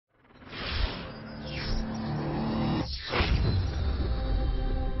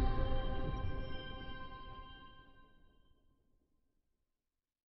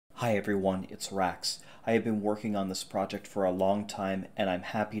Hi everyone, it's Rax. I have been working on this project for a long time and I'm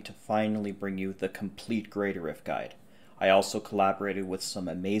happy to finally bring you the complete Greater If guide. I also collaborated with some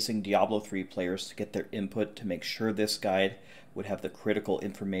amazing Diablo 3 players to get their input to make sure this guide would have the critical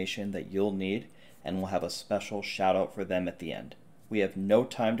information that you'll need, and we'll have a special shout out for them at the end. We have no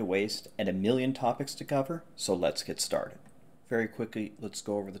time to waste and a million topics to cover, so let's get started. Very quickly, let's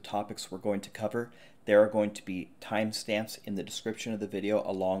go over the topics we're going to cover. There are going to be timestamps in the description of the video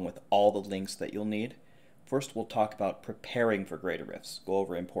along with all the links that you'll need. First, we'll talk about preparing for Greater Ifs, go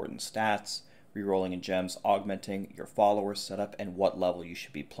over important stats, rerolling and gems, augmenting, your follower setup, and what level you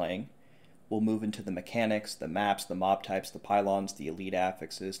should be playing. We'll move into the mechanics, the maps, the mob types, the pylons, the elite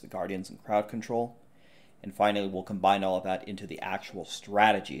affixes, the guardians, and crowd control. And finally, we'll combine all of that into the actual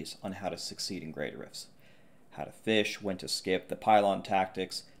strategies on how to succeed in Greater Ifs. How to fish, when to skip, the Pylon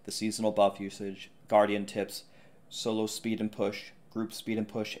Tactics, the seasonal buff usage, guardian tips, solo speed and push, group speed and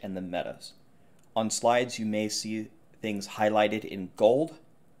push, and the metas. On slides you may see things highlighted in gold.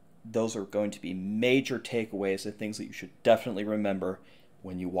 Those are going to be major takeaways and things that you should definitely remember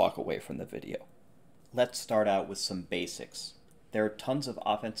when you walk away from the video. Let's start out with some basics. There are tons of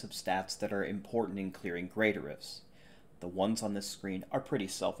offensive stats that are important in clearing Greater Ifs. The ones on this screen are pretty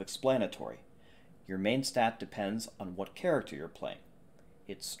self-explanatory. Your main stat depends on what character you're playing.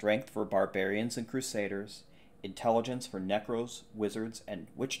 It's strength for barbarians and crusaders, intelligence for necros, wizards, and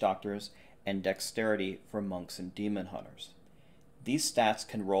witch doctors, and dexterity for monks and demon hunters. These stats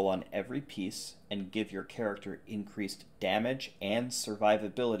can roll on every piece and give your character increased damage and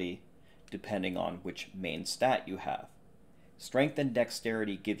survivability depending on which main stat you have. Strength and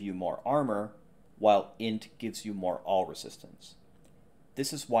dexterity give you more armor, while int gives you more all resistance.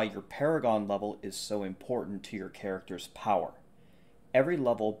 This is why your Paragon level is so important to your character's power. Every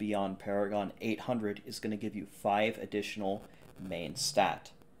level beyond Paragon 800 is going to give you 5 additional main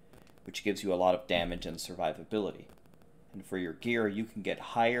stat, which gives you a lot of damage and survivability. And for your gear, you can get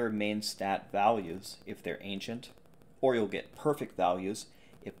higher main stat values if they're ancient, or you'll get perfect values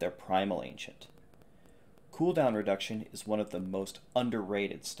if they're primal ancient. Cooldown reduction is one of the most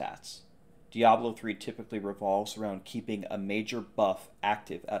underrated stats. Diablo 3 typically revolves around keeping a major buff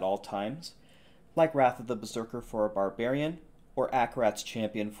active at all times, like Wrath of the Berserker for a barbarian, or Akarat's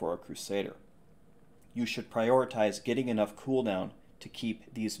Champion for a crusader. You should prioritize getting enough cooldown to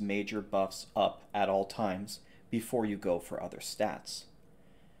keep these major buffs up at all times before you go for other stats.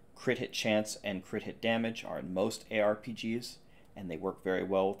 Crit hit chance and crit hit damage are in most ARPGs, and they work very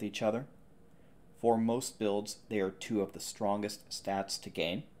well with each other. For most builds, they are 2 of the strongest stats to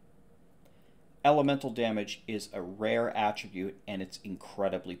gain. Elemental damage is a rare attribute and it's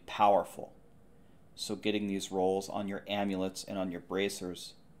incredibly powerful. So getting these rolls on your amulets and on your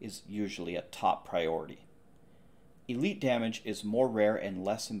bracers is usually a top priority. Elite damage is more rare and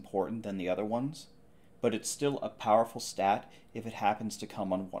less important than the other ones, but it's still a powerful stat if it happens to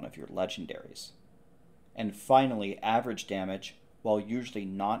come on one of your legendaries. And finally, average damage, while usually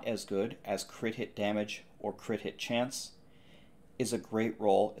not as good as crit hit damage or crit hit chance, is a great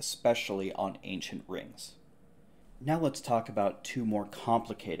roll, especially on ancient rings. Now let's talk about 2 more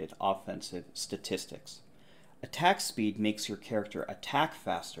complicated offensive statistics. Attack speed makes your character attack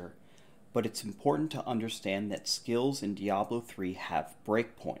faster, but it's important to understand that skills in Diablo 3 have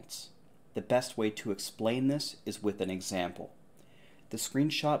breakpoints. The best way to explain this is with an example. The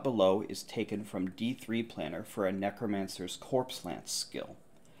screenshot below is taken from D3 Planner for a Necromancer's Corpse Lance skill.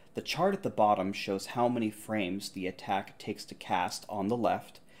 The chart at the bottom shows how many frames the attack takes to cast on the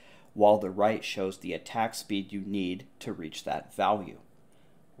left, while the right shows the attack speed you need to reach that value.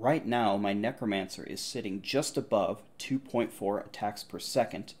 Right now, my Necromancer is sitting just above 2.4 attacks per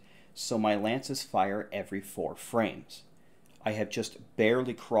second, so my lances fire every 4 frames. I have just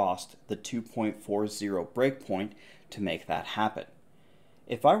barely crossed the 2.40 breakpoint to make that happen.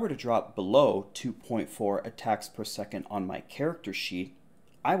 If I were to drop below 2.4 attacks per second on my character sheet,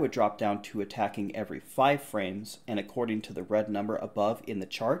 I would drop down to attacking every 5 frames, and according to the red number above in the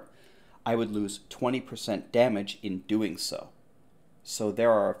chart, I would lose 20% damage in doing so. So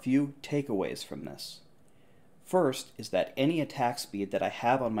there are a few takeaways from this. First is that any attack speed that I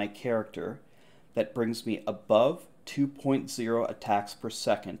have on my character that brings me above 2.0 attacks per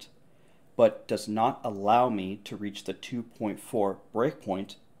second, but does not allow me to reach the 2.4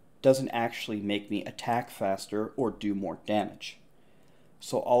 breakpoint, doesn't actually make me attack faster or do more damage.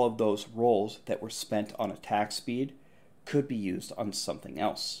 So all of those rolls that were spent on attack speed could be used on something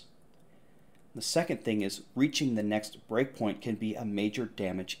else. The second thing is reaching the next breakpoint can be a major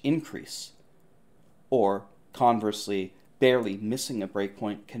damage increase. Or, conversely, barely missing a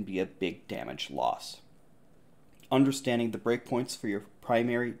breakpoint can be a big damage loss. Understanding the breakpoints for your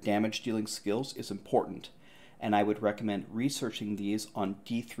primary damage dealing skills is important, and I would recommend researching these on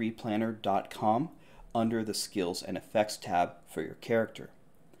d3planner.com under the Skills and Effects tab for your character.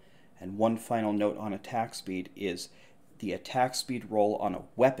 And one final note on attack speed is the attack speed roll on a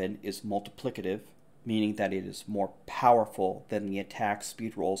weapon is multiplicative, meaning that it is more powerful than the attack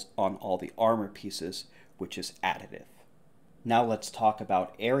speed rolls on all the armor pieces, which is additive. Now let's talk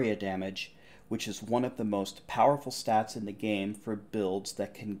about area damage, which is one of the most powerful stats in the game for builds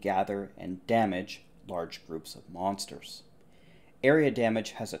that can gather and damage large groups of monsters. Area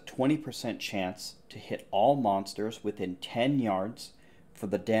damage has a 20% chance to hit all monsters within 10 yards for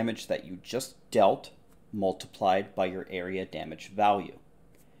the damage that you just dealt multiplied by your area damage value.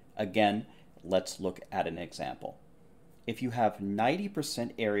 Again, let's look at an example. If you have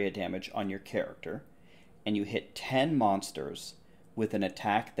 90% area damage on your character and you hit 10 monsters with an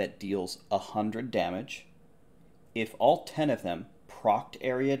attack that deals 100 damage, if all 10 of them procced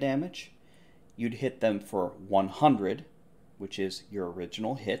area damage, you'd hit them for 100, which is your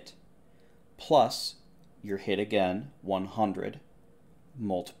original hit, plus your hit again, 100,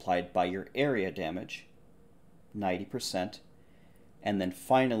 multiplied by your area damage, 90%, and then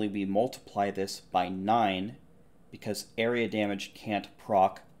finally we multiply this by 9 because area damage can't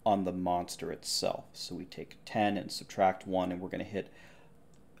proc on the monster itself. So we take 10 and subtract 1 and we're going to hit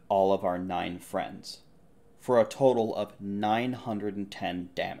all of our 9 friends for a total of 910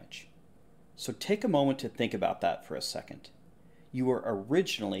 damage. So take a moment to think about that for a second. You were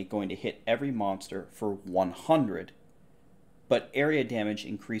originally going to hit every monster for 100, but area damage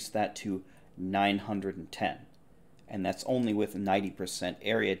increased that to 910. And that's only with 90%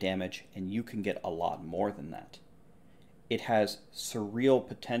 area damage, and you can get a lot more than that. It has surreal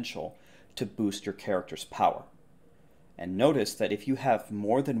potential to boost your character's power. And notice that if you have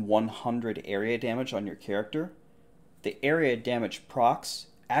more than 100 area damage on your character, the area damage procs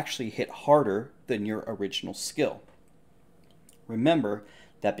actually hit harder than your original skill. Remember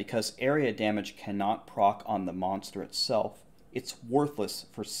that because area damage cannot proc on the monster itself, it's worthless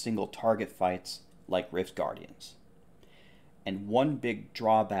for single target fights like Rift Guardians. And one big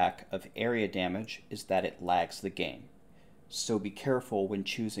drawback of area damage is that it lags the game. So be careful when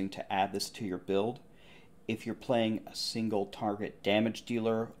choosing to add this to your build. If you're playing a single target damage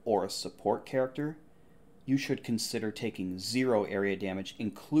dealer or a support character, you should consider taking 0 area damage,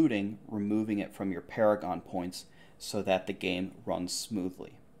 including removing it from your Paragon points so that the game runs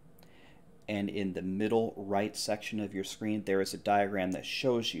smoothly. And in the middle right section of your screen, there is a diagram that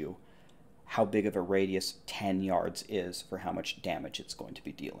shows you how big of a radius 10 yards is for how much damage it's going to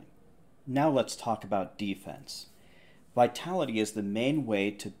be dealing. Now let's talk about defense. Vitality is the main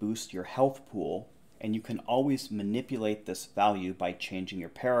way to boost your health pool, and you can always manipulate this value by changing your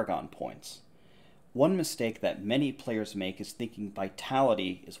Paragon points. One mistake that many players make is thinking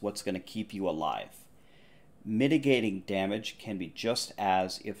vitality is what's going to keep you alive. Mitigating damage can be just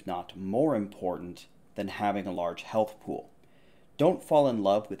as, if not more important, than having a large health pool. Don't fall in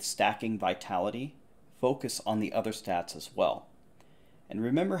love with stacking vitality, focus on the other stats as well. And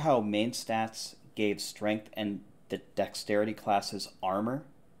remember how main stats gave strength and the dexterity classes armor?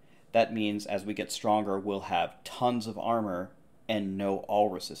 That means as we get stronger, we'll have tons of armor and no all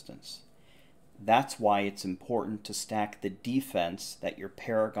resistance. That's why it's important to stack the defense that your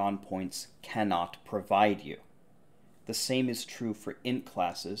Paragon points cannot provide you. The same is true for int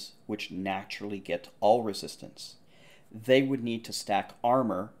classes, which naturally get all resistance. They would need to stack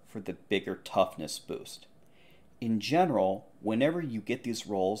armor for the bigger toughness boost. In general, whenever you get these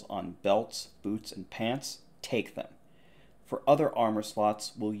rolls on belts, boots, and pants, take them. For other armor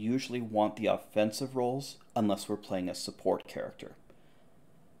slots, we'll usually want the offensive rolls unless we're playing a support character.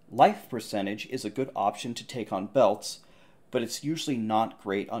 Life percentage is a good option to take on belts, but it's usually not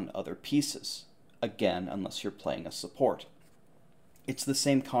great on other pieces, again, unless you're playing a support. It's the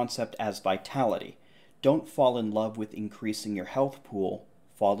same concept as vitality. Don't fall in love with increasing your health pool,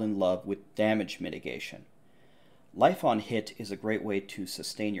 fall in love with damage mitigation. Life on hit is a great way to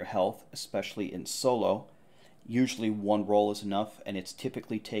sustain your health, especially in solo. Usually one roll is enough, and it's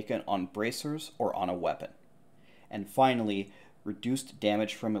typically taken on bracers or on a weapon. And finally, reduced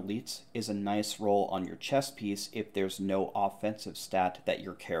damage from elites is a nice roll on your chest piece if there's no offensive stat that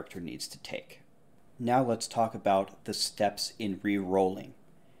your character needs to take. Now let's talk about the steps in rerolling.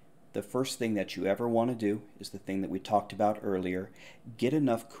 The first thing that you ever want to do is the thing that we talked about earlier. Get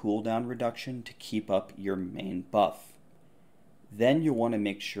enough cooldown reduction to keep up your main buff. Then you'll want to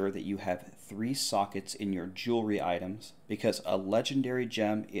make sure that you have 3 sockets in your jewelry items, because a legendary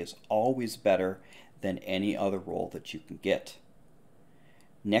gem is always better than any other roll that you can get.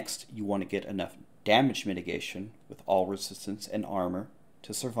 Next, you want to get enough damage mitigation with all resistance and armor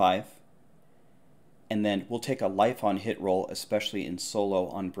to survive. And then we'll take a life on hit roll, especially in solo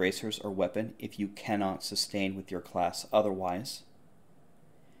on bracers or weapon, if you cannot sustain with your class otherwise.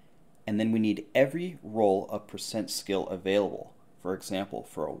 And then we need every roll of percent skill available. For example,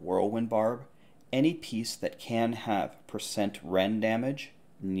 for a whirlwind barb, any piece that can have percent Ren damage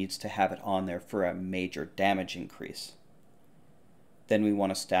needs to have it on there for a major damage increase. Then we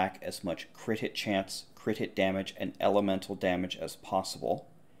want to stack as much crit hit chance, crit hit damage, and elemental damage as possible.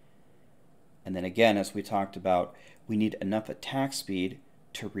 And then again, as we talked about, we need enough attack speed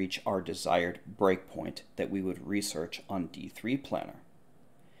to reach our desired breakpoint that we would research on D3 Planner.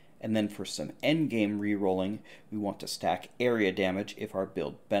 And then for some endgame rerolling, we want to stack area damage if our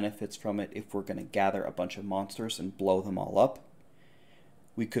build benefits from it, if we're going to gather a bunch of monsters and blow them all up.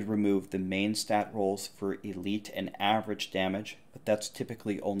 We could remove the main stat rolls for elite and average damage, but that's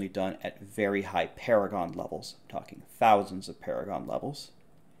typically only done at very high Paragon levels. I'm talking thousands of Paragon levels.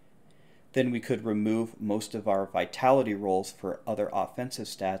 Then we could remove most of our vitality rolls for other offensive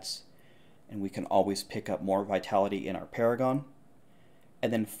stats, and we can always pick up more vitality in our Paragon.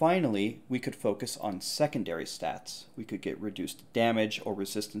 And then finally, we could focus on secondary stats. We could get reduced damage or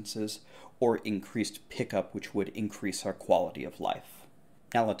resistances, or increased pickup, which would increase our quality of life.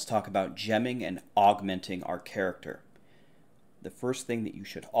 Now let's talk about gemming and augmenting our character. The first thing that you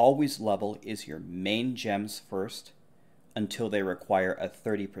should always level is your main gems first, until they require a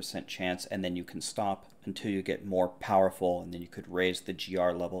 30% chance, and then you can stop until you get more powerful, and then you could raise the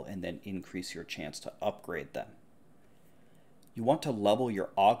GR level and then increase your chance to upgrade them. You want to level your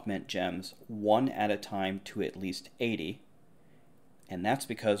augment gems one at a time to at least 80, and that's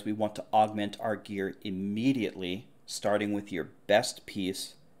because we want to augment our gear immediately, starting with your best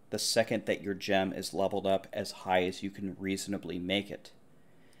piece the second that your gem is leveled up as high as you can reasonably make it.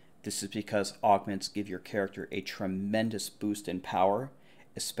 This is because augments give your character a tremendous boost in power,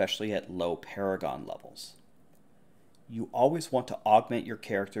 especially at low Paragon levels. You always want to augment your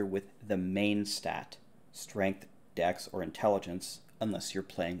character with the main stat, strength, dex, or intelligence, unless you're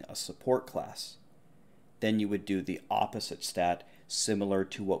playing a support class. Then you would do the opposite stat, similar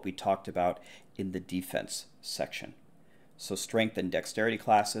to what we talked about in the defense section. So strength and dexterity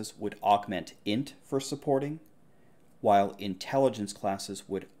classes would augment int for supporting, while intelligence classes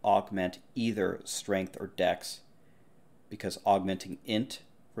would augment either strength or dex, because augmenting int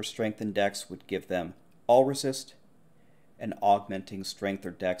for strength and dex would give them all resist, and augmenting strength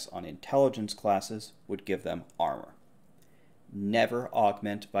or dex on intelligence classes would give them armor. Never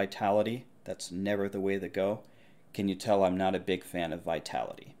augment vitality. That's never the way to go. Can you tell I'm not a big fan of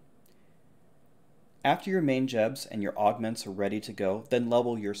vitality? After your main gems and your augments are ready to go, then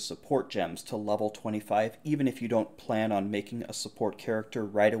level your support gems to level 25, even if you don't plan on making a support character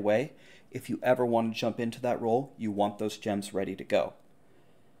right away. If you ever want to jump into that role, you want those gems ready to go.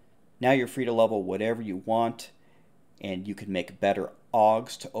 Now you're free to level whatever you want, and you can make better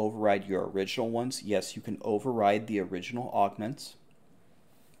augs to override your original ones. Yes, you can override the original augments.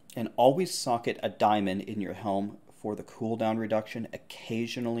 And always socket a diamond in your helm for the cooldown reduction.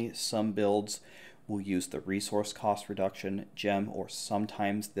 Occasionally, some builds will use the resource cost reduction gem, or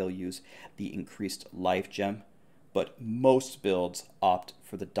sometimes they'll use the increased life gem, but most builds opt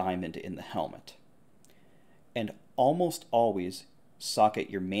for the diamond in the helmet. And almost always socket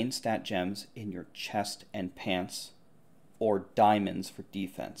your main stat gems in your chest and pants, or diamonds for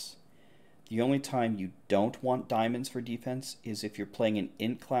defense. The only time you don't want diamonds for defense is if you're playing an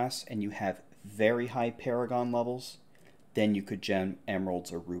int class and you have very high Paragon levels, then you could gem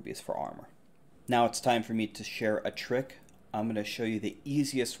emeralds or rubies for armor. Now it's time for me to share a trick. I'm going to show you the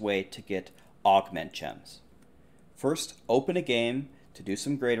easiest way to get augment gems. First, open a game to do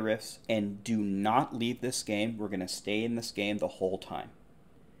some greater rifts, and do not leave this game. We're going to stay in this game the whole time.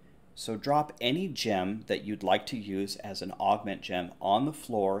 So drop any gem that you'd like to use as an augment gem on the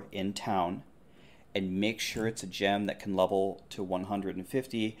floor in town, and make sure it's a gem that can level to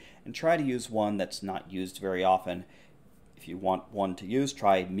 150, and try to use one that's not used very often. If you want one to use,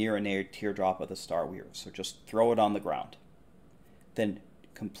 try Miranade Teardrop of the Star Weaver. So just throw it on the ground. Then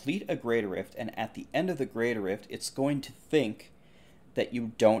complete a Greater Rift, and at the end of the Greater Rift, it's going to think that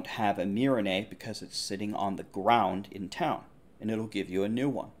you don't have a Miranade because it's sitting on the ground in town, and it'll give you a new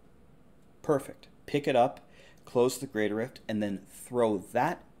one. Perfect. Pick it up, close the Greater Rift, and then throw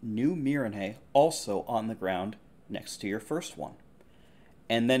that new Miranade also on the ground next to your first one.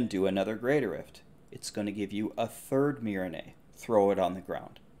 And then do another Greater Rift. It's going to give you a third Miranade. Throw it on the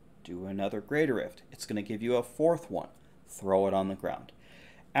ground. Do another Greater Rift. It's going to give you a fourth one. Throw it on the ground.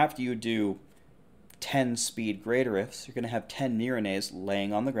 After you do 10 speed Greater Rifts, you're going to have 10 Miranades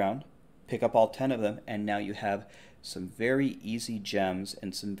laying on the ground. Pick up all 10 of them, and now you have some very easy gems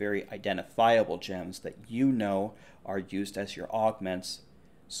and some very identifiable gems that you know are used as your augments,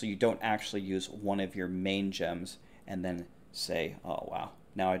 so you don't actually use one of your main gems and then say, oh wow,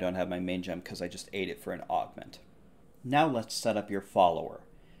 now I don't have my main gem because I just ate it for an augment. Now let's set up your follower.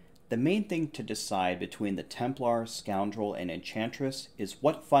 The main thing to decide between the Templar, Scoundrel, and Enchantress is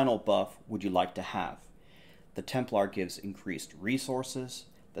what final buff would you like to have. The Templar gives increased resources,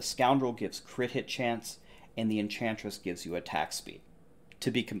 the Scoundrel gives crit hit chance, and the Enchantress gives you attack speed.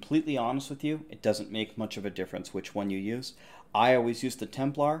 To be completely honest with you, it doesn't make much of a difference which one you use. I always use the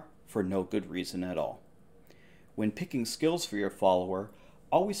Templar for no good reason at all. When picking skills for your follower,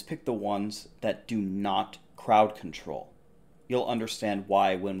 always pick the ones that do not crowd control. You'll understand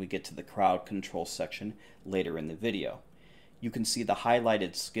why when we get to the crowd control section later in the video. You can see the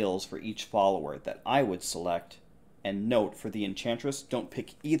highlighted skills for each follower that I would select, and note for the Enchantress, don't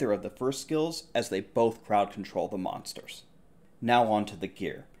pick either of the first skills as they both crowd control the monsters. Now on to the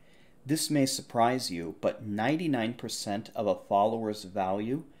gear. This may surprise you, but 99% of a follower's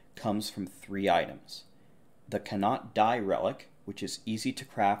value comes from 3 items. The Cannot Die Relic, which is easy to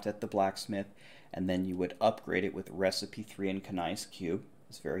craft at the blacksmith, and then you would upgrade it with Recipe 3 and Kanai's Cube.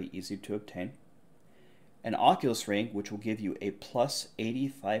 It's very easy to obtain. An Oculus Ring, which will give you a plus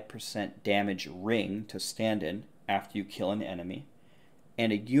 85% damage ring to stand in after you kill an enemy,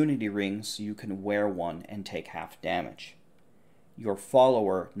 and a Unity Ring so you can wear one and take half damage. Your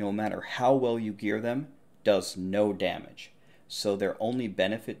follower, no matter how well you gear them, does no damage, so their only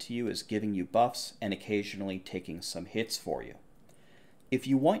benefit to you is giving you buffs and occasionally taking some hits for you. If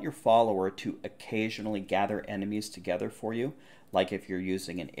you want your follower to occasionally gather enemies together for you, like if you're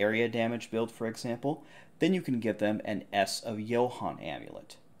using an area damage build for example, then you can give them an S of Johann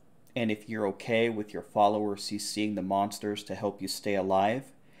amulet. And if you're okay with your follower CCing the monsters to help you stay alive,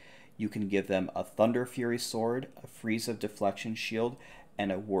 you can give them a Thunder Fury sword, a Freeze of Deflection shield,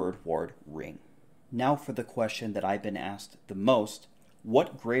 and a Word Ward ring. Now for the question that I've been asked the most,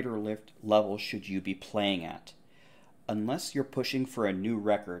 what Greater Rift level should you be playing at? Unless you're pushing for a new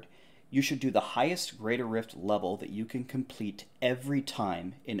record, you should do the highest Greater Rift level that you can complete every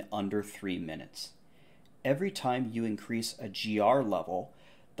time in under 3 minutes. Every time you increase a GR level,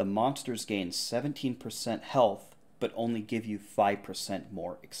 the monsters gain 17% health, but only give you 5%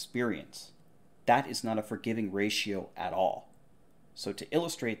 more experience. That is not a forgiving ratio at all. So to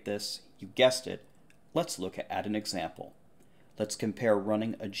illustrate this, you guessed it, let's look at an example. Let's compare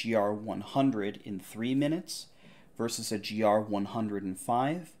running a GR 100 in 3 minutes versus a GR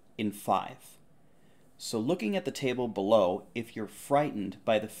 105 in 5. So looking at the table below, if you're frightened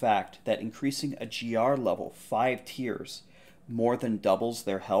by the fact that increasing a GR level 5 tiers more than doubles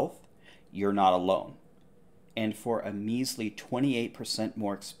their health, you're not alone. And for a measly 28%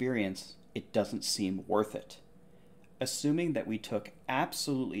 more experience, it doesn't seem worth it. Assuming that we took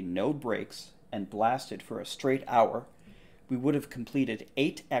absolutely no breaks and blasted for a straight hour, we would have completed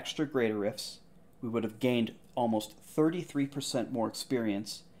 8 extra Greater Rifts, we would have gained almost 33% more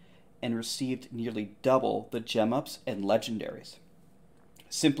experience, and received nearly double the gem ups and legendaries.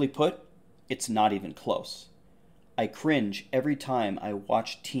 Simply put, it's not even close. I cringe every time I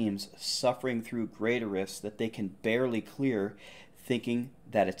watch teams suffering through Greater Rifts that they can barely clear, thinking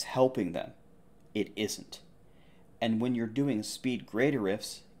that it's helping them. It isn't. And when you're doing speed Greater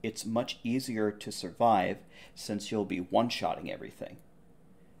Rifts, it's much easier to survive since you'll be one-shotting everything.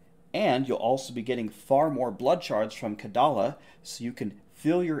 And you'll also be getting far more blood shards from Kadala, so you can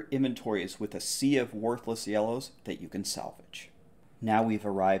fill your inventories with a sea of worthless yellows that you can salvage. Now we've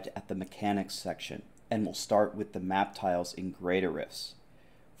arrived at the mechanics section, and we'll start with the map tiles in Greater Rifts.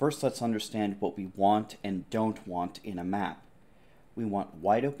 First, let's understand what we want and don't want in a map. We want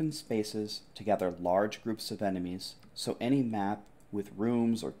wide open spaces to gather large groups of enemies, so any map with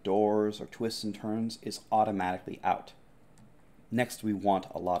rooms or doors or twists and turns is automatically out. Next, we want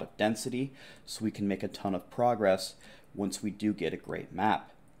a lot of density, so we can make a ton of progress once we do get a great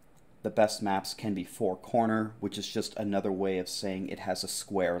map. The best maps can be 4-corner, which is just another way of saying it has a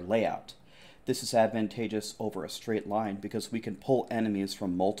square layout. This is advantageous over a straight line because we can pull enemies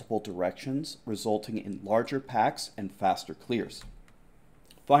from multiple directions, resulting in larger packs and faster clears.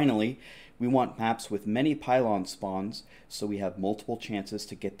 Finally, we want maps with many pylon spawns, so we have multiple chances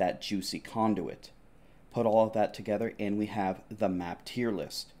to get that juicy conduit. Put all of that together and we have the map tier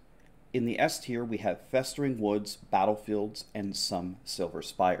list. In the S tier, we have Festering Woods, Battlefields, and some Silver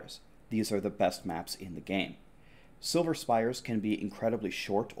Spires. These are the best maps in the game. Silver Spires can be incredibly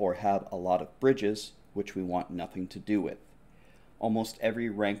short or have a lot of bridges, which we want nothing to do with. Almost every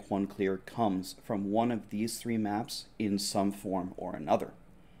rank 1 clear comes from one of these 3 maps in some form or another.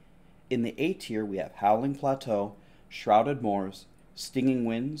 In the A tier, we have Howling Plateau, Shrouded Moors, Stinging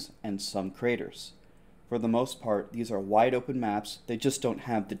Winds, and some craters. For the most part, these are wide open maps, they just don't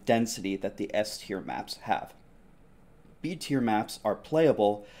have the density that the S tier maps have. B tier maps are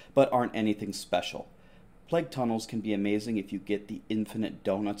playable, but aren't anything special. Plague Tunnels can be amazing if you get the Infinite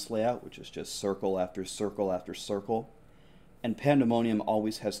Donuts layout, which is just circle after circle after circle. And Pandemonium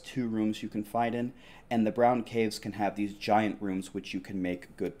always has 2 rooms you can fight in, and the Brown Caves can have these giant rooms which you can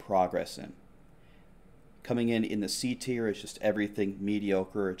make good progress in. Coming in the C tier is just everything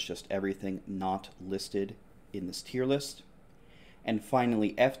mediocre, it's just everything not listed in this tier list. And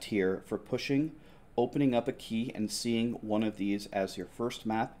finally F tier for pushing, opening up a key and seeing one of these as your first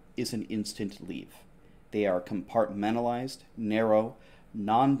map is an instant leave. They are compartmentalized, narrow,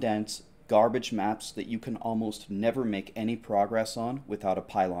 non-dense, garbage maps that you can almost never make any progress on without a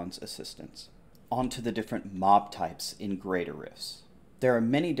Pylon's assistance. On to the different mob types in Greater Rifts. There are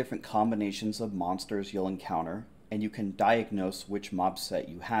many different combinations of monsters you'll encounter, and you can diagnose which mob set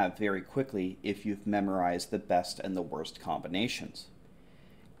you have very quickly if you've memorized the best and the worst combinations.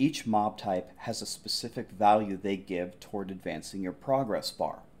 Each mob type has a specific value they give toward advancing your progress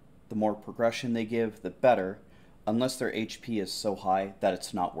bar. The more progression they give, the better, unless their HP is so high that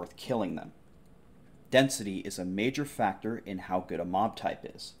it's not worth killing them. Density is a major factor in how good a mob type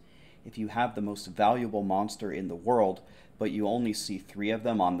is. If you have the most valuable monster in the world, but you only see 3 of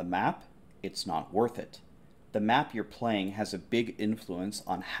them on the map, it's not worth it. The map you're playing has a big influence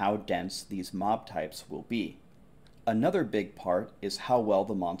on how dense these mob types will be. Another big part is how well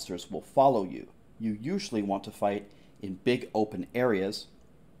the monsters will follow you. You usually want to fight in big open areas,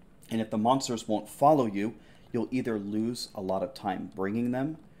 and if the monsters won't follow you, you'll either lose a lot of time bringing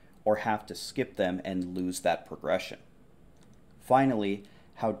them, or have to skip them and lose that progression. Finally,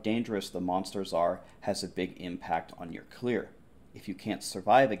 how dangerous the monsters are has a big impact on your clear. If you can't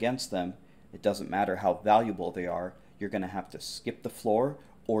survive against them, it doesn't matter how valuable they are, you're going to have to skip the floor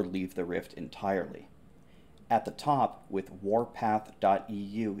or leave the rift entirely. At the top, with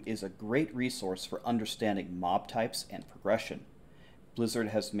warpath.eu is a great resource for understanding mob types and progression. Blizzard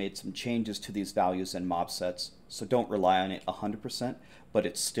has made some changes to these values and mob sets, so don't rely on it 100%, but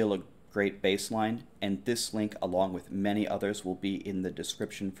it's still a great baseline, and this link along with many others will be in the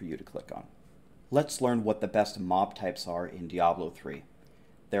description for you to click on. Let's learn what the best mob types are in Diablo 3.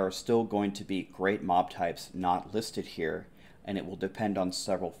 There are still going to be great mob types not listed here, and it will depend on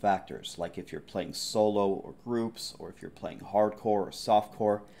several factors, like if you're playing solo or groups, or if you're playing hardcore or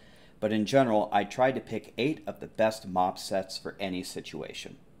softcore. But in general, I tried to pick 8 of the best mob sets for any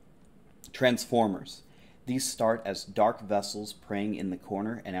situation. Transformers. These start as dark vessels praying in the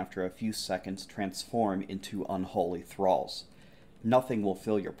corner and after a few seconds transform into unholy thralls. Nothing will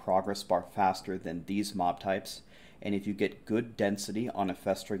fill your progress bar faster than these mob types, and if you get good density on a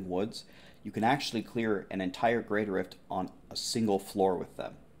Festering Woods, you can actually clear an entire Greater Rift on a single floor with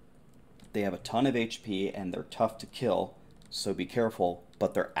them. They have a ton of HP and they're tough to kill, so be careful,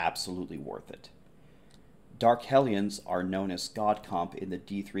 but they're absolutely worth it. Dark Hellions are known as God Comp in the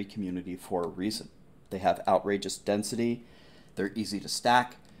D3 community for a reason. They have outrageous density, they're easy to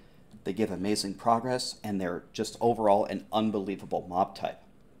stack, they give amazing progress, and they're just overall an unbelievable mob type.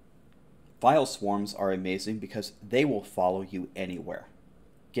 Vile Swarms are amazing because they will follow you anywhere.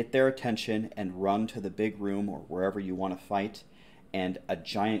 Get their attention and run to the big room or wherever you want to fight, and a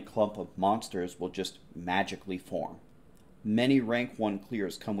giant clump of monsters will just magically form. Many rank 1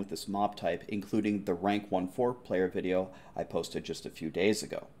 clears come with this mob type, including the rank 1 4-player video I posted just a few days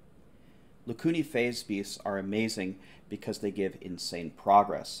ago. Lacuni Phase Beasts are amazing because they give insane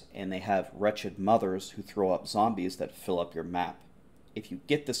progress, and they have wretched mothers who throw up zombies that fill up your map. If you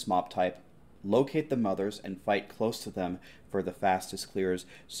get this mob type, locate the mothers and fight close to them for the fastest clears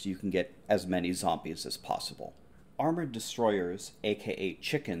so you can get as many zombies as possible. Armored Destroyers, aka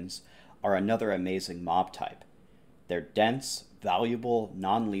chickens, are another amazing mob type. They're dense, valuable,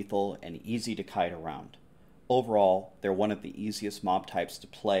 non-lethal, and easy to kite around. Overall, they're one of the easiest mob types to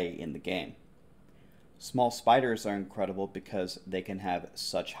play in the game. Small spiders are incredible because they can have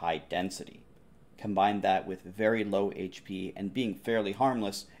such high density. Combine that with very low HP and being fairly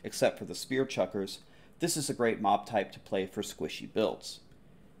harmless, except for the spear chuckers, this is a great mob type to play for squishy builds.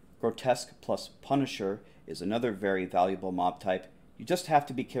 Grotesque plus Punisher is another very valuable mob type. You just have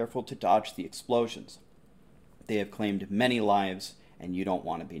to be careful to dodge the explosions. They have claimed many lives, and you don't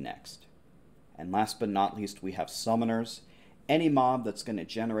want to be next. And last but not least, we have Summoners. Any mob that's going to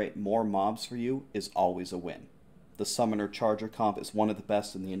generate more mobs for you is always a win. The Summoner Charger comp is one of the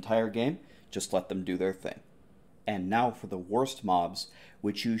best in the entire game. Just let them do their thing. And now for the worst mobs,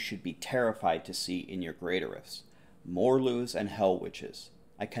 which you should be terrified to see in your Greater Rifts. Morloos and Hell Witches.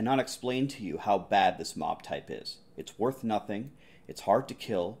 I cannot explain to you how bad this mob type is. It's worth nothing, it's hard to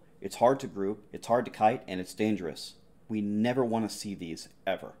kill, it's hard to group, it's hard to kite, and it's dangerous. We never want to see these,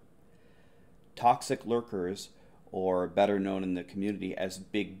 ever. Toxic lurkers, or better known in the community as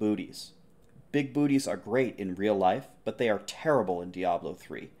big booties. Big booties are great in real life, but they are terrible in Diablo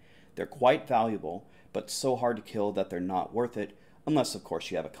 3. They're quite valuable, but so hard to kill that they're not worth it, unless of course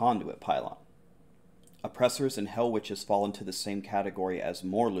you have a conduit pylon. Oppressors and Hell Witches fall into the same category as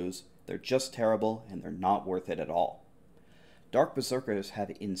Morlus. They're just terrible, and they're not worth it at all. Dark Berserkers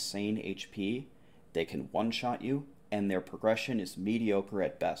have insane HP, they can one-shot you, and their progression is mediocre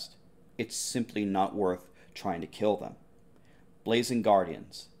at best. It's simply not worth trying to kill them. Blazing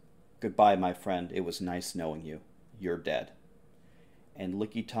Guardians. Goodbye, my friend, it was nice knowing you. You're dead. And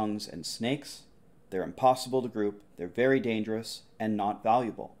Licky Tongues and Snakes, they're impossible to group, they're very dangerous, and not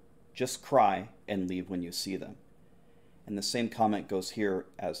valuable. Just cry and leave when you see them. And the same comment goes here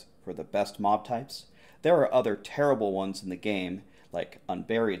as for the best mob types. There are other terrible ones in the game, like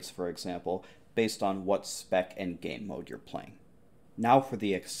Unburieds for example, based on what spec and game mode you're playing. Now for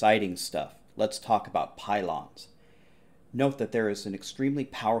the exciting stuff. Let's talk about Pylons. Note that there is an extremely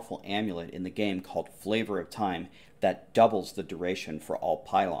powerful amulet in the game called Flavor of Time that doubles the duration for all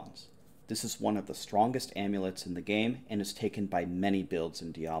Pylons. This is one of the strongest amulets in the game and is taken by many builds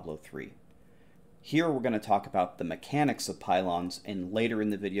in Diablo 3. Here we're going to talk about the mechanics of Pylons, and later in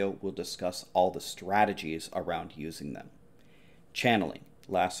the video we'll discuss all the strategies around using them. Channeling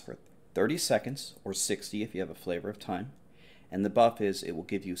lasts for 30 seconds, or 60 if you have a Flavor of Time, and the buff is it will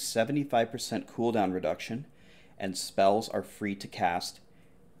give you 75% cooldown reduction, and spells are free to cast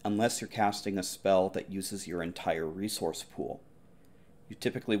unless you're casting a spell that uses your entire resource pool. You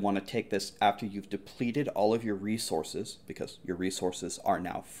typically want to take this after you've depleted all of your resources, because your resources are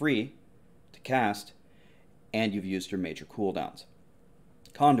now free to cast, and you've used your major cooldowns.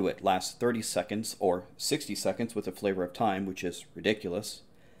 Conduit lasts 30 seconds, or 60 seconds with a Flavor of Time, which is ridiculous.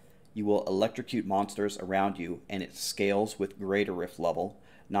 You will electrocute monsters around you, and it scales with greater rift level,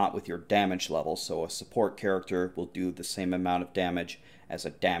 not with your damage level, so a support character will do the same amount of damage as a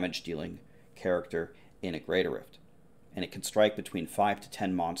damage dealing character in a greater rift. And it can strike between 5 to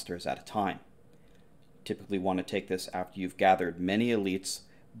 10 monsters at a time. You typically want to take this after you've gathered many elites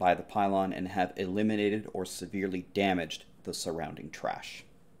by the pylon and have eliminated or severely damaged the surrounding trash.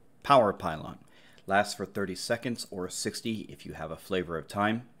 Power Pylon lasts for 30 seconds, or 60 if you have a Flavor of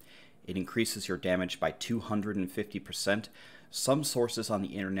Time. It increases your damage by 250%. Some sources on the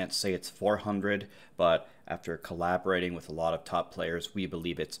internet say it's 400, but after collaborating with a lot of top players, we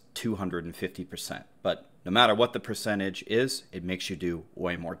believe it's 250%. But no matter what the percentage is, it makes you do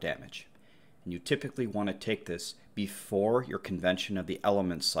way more damage. And you typically want to take this before your Convention of the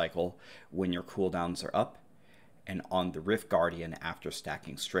Elements cycle when your cooldowns are up, and on the Rift Guardian after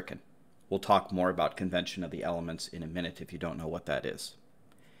stacking Stricken. We'll talk more about Convention of the Elements in a minute if you don't know what that is.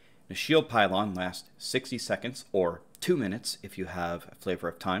 The Shield Pylon lasts 60 seconds, or 2 minutes if you have a Flavor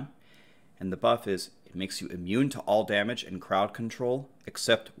of Time, and the buff is it makes you immune to all damage and crowd control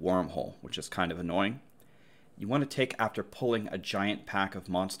except Wormhole, which is kind of annoying. You want to take after pulling a giant pack of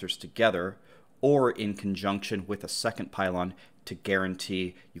monsters together, or in conjunction with a second pylon to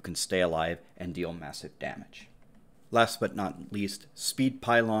guarantee you can stay alive and deal massive damage. Last but not least, Speed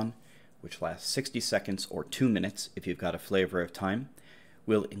Pylon, which lasts 60 seconds or 2 minutes if you've got a Flavor of Time,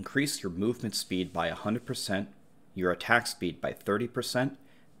 will increase your movement speed by 100%, your attack speed by 30%,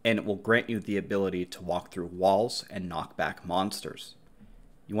 and it will grant you the ability to walk through walls and knock back monsters.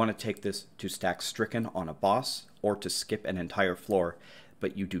 You want to take this to stack Stricken on a boss, or to skip an entire floor,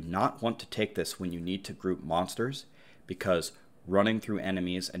 but you do not want to take this when you need to group monsters, because running through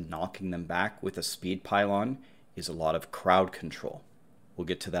enemies and knocking them back with a Speed Pylon is a lot of crowd control. We'll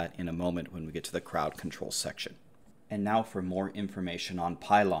get to that in a moment when we get to the crowd control section. And now for more information on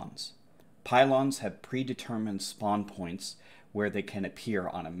Pylons. Pylons have predetermined spawn points where they can appear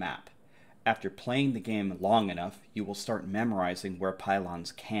on a map. After playing the game long enough, you will start memorizing where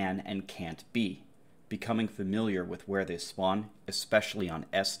Pylons can and can't be. Becoming familiar with where they spawn, especially on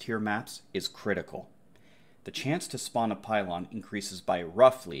S-tier maps, is critical. The chance to spawn a Pylon increases by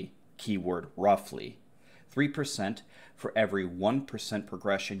roughly, keyword roughly, 3% for every 1%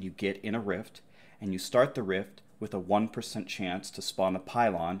 progression you get in a rift, and you start the rift with a 1% chance to spawn a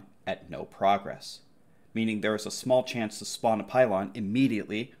Pylon at no progress, meaning there is a small chance to spawn a Pylon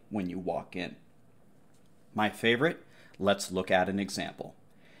immediately when you walk in. My favorite? Let's look at an example.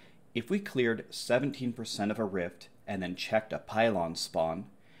 If we cleared 17% of a rift and then checked a Pylon spawn,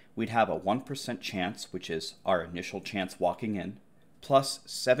 we'd have a 1% chance, which is our initial chance walking in, plus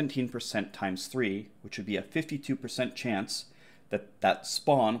 17% times 3, which would be a 52% chance that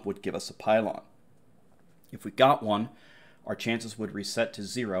spawn would give us a pylon. If we got one, our chances would reset to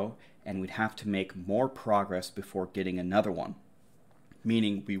 0, and we'd have to make more progress before getting another one.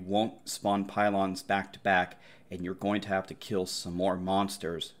 Meaning we won't spawn pylons back to back, and you're going to have to kill some more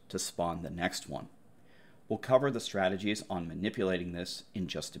monsters to spawn the next one. We'll cover the strategies on manipulating this in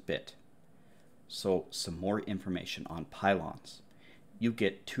just a bit. So some more information on pylons. You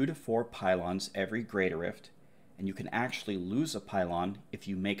get 2 to 4 pylons every Greater Rift, and you can actually lose a pylon if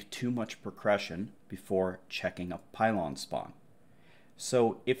you make too much progression before checking a pylon spawn.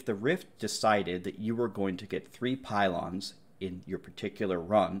 So if the Rift decided that you were going to get 3 pylons in your particular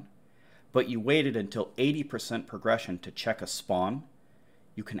run, but you waited until 80% progression to check a spawn,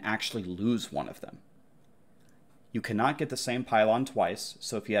 you can actually lose one of them. You cannot get the same pylon twice,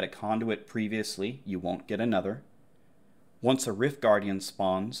 so if you had a conduit previously, you won't get another. Once a Rift Guardian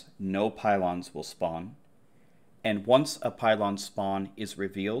spawns, no pylons will spawn. And once a pylon spawn is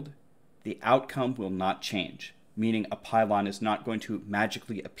revealed, the outcome will not change, meaning a pylon is not going to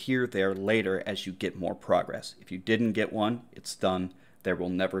magically appear there later as you get more progress. If you didn't get one, it's done. There will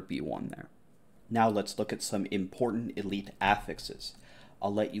never be one there. Now let's look at some important elite affixes.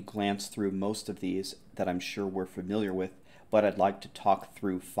 I'll let you glance through most of these that I'm sure we're familiar with, but I'd like to talk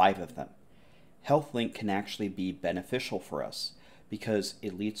through 5 of them. Health Link can actually be beneficial for us because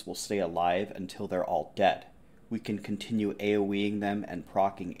elites will stay alive until they're all dead. We can continue AoEing them and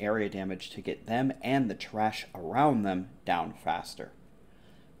proccing area damage to get them and the trash around them down faster.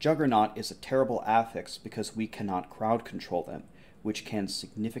 Juggernaut is a terrible affix because we cannot crowd control them, which can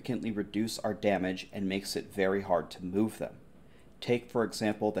significantly reduce our damage and makes it very hard to move them. Take, for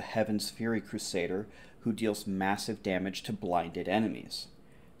example, the Heaven's Fury Crusader, who deals massive damage to blinded enemies.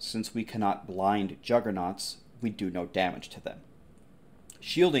 Since we cannot blind Juggernauts, we do no damage to them.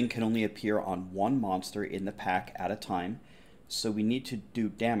 Shielding can only appear on one monster in the pack at a time, so we need to do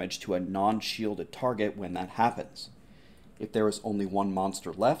damage to a non-shielded target when that happens. If there is only one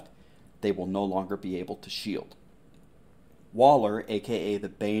monster left, they will no longer be able to shield. Waller, aka the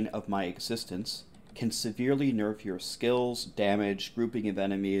bane of my existence, can severely nerf your skills, damage, grouping of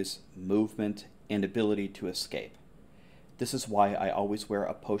enemies, movement, and ability to escape. This is why I always wear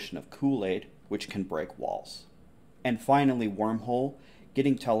a potion of Kool-Aid, which can break walls. And finally, Wormhole.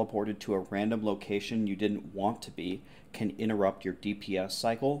 Getting teleported to a random location you didn't want to be can interrupt your DPS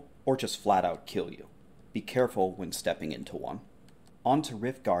cycle or just flat out kill you. Be careful when stepping into one. On to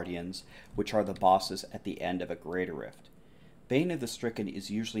Rift Guardians, which are the bosses at the end of a Greater Rift. Bane of the Stricken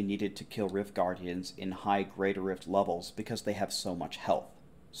is usually needed to kill Rift Guardians in high Greater Rift levels because they have so much health.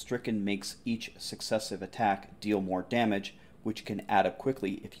 Stricken makes each successive attack deal more damage, which can add up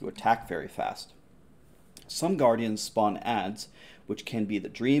quickly if you attack very fast. Some Guardians spawn adds, which can be the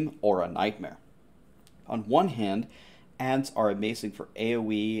dream or a nightmare. On one hand, adds are amazing for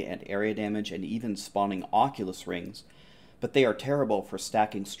AoE and area damage and even spawning Oculus rings, but they are terrible for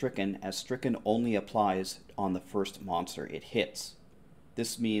stacking Stricken, as Stricken only applies on the first monster it hits.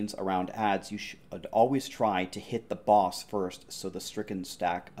 This means around adds you should always try to hit the boss first so the Stricken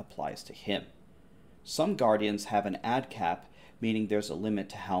stack applies to him. Some Guardians have an add cap, meaning there's a limit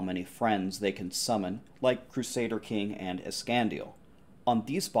to how many friends they can summon, like Crusader King and Escandial. On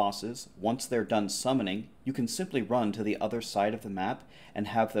these bosses, once they're done summoning, you can simply run to the other side of the map and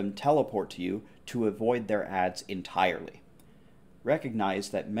have them teleport to you to avoid their adds entirely. Recognize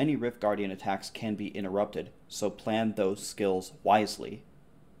that many Rift Guardian attacks can be interrupted, so plan those skills wisely.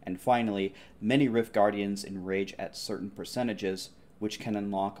 And finally, many Rift Guardians enrage at certain percentages, which can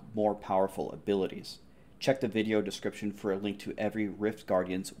unlock more powerful abilities. Check the video description for a link to every Rift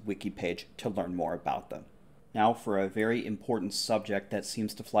Guardian's wiki page to learn more about them. Now for a very important subject that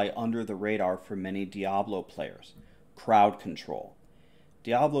seems to fly under the radar for many Diablo players: crowd control.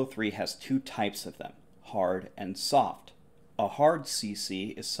 Diablo 3 has 2 types of them, hard and soft. A hard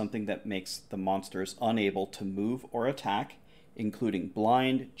CC is something that makes the monsters unable to move or attack, including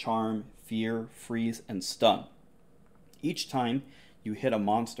blind, charm, fear, freeze, and stun. Each time you hit a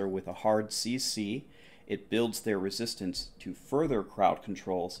monster with a hard CC, it builds their resistance to further crowd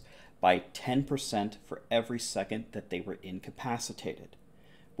controls by 10% for every second that they were incapacitated.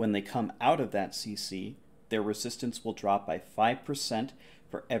 When they come out of that CC, their resistance will drop by 5%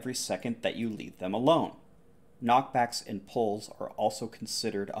 for every second that you leave them alone. Knockbacks and pulls are also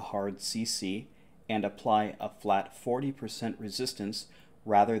considered a hard CC and apply a flat 40% resistance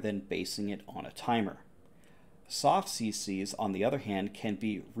rather than basing it on a timer. Soft CCs, on the other hand, can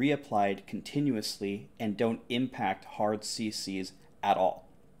be reapplied continuously and don't impact hard CCs at all.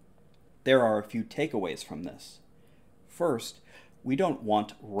 There are a few takeaways from this. First, we don't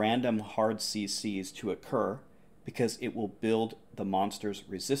want random hard CCs to occur because it will build the monster's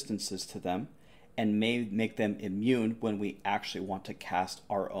resistances to them and may make them immune when we actually want to cast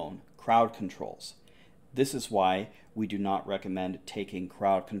our own crowd controls. This is why we do not recommend taking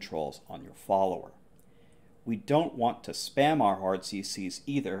crowd controls on your follower. We don't want to spam our hard CCs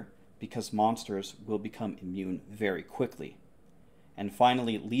either, because monsters will become immune very quickly. And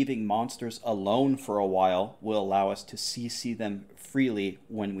finally, leaving monsters alone for a while will allow us to CC them freely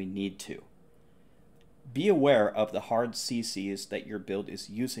when we need to. Be aware of the hard CCs that your build is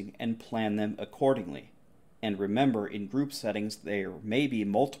using and plan them accordingly. And remember, in group settings, there may be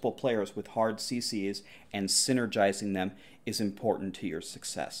multiple players with hard CCs, and synergizing them is important to your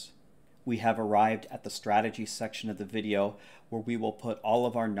success. We have arrived at the strategy section of the video, where we will put all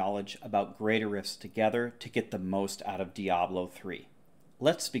of our knowledge about greater rifts together to get the most out of Diablo 3.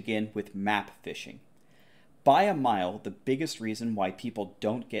 Let's begin with map fishing. By a mile, the biggest reason why people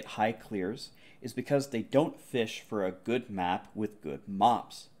don't get high clears is because they don't fish for a good map with good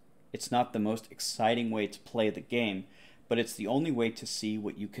mobs. It's not the most exciting way to play the game, but it's the only way to see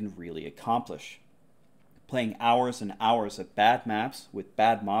what you can really accomplish. Playing hours and hours of bad maps with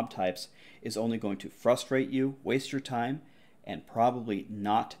bad mob types is only going to frustrate you, waste your time, and probably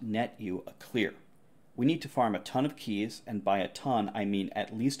not net you a clear. We need to farm a ton of keys, and by a ton I mean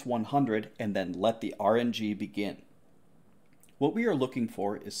at least 100, and then let the RNG begin. What we are looking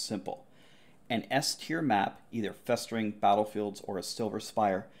for is simple. An S-tier map, either Festering, Battlefields, or a Silver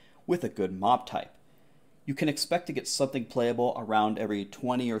Spire, with a good mob type. You can expect to get something playable around every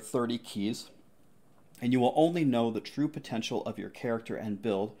 20 or 30 keys, and you will only know the true potential of your character and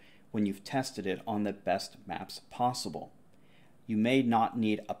build when you've tested it on the best maps possible. You may not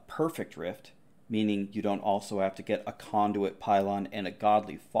need a perfect rift, meaning you don't also have to get a conduit pylon and a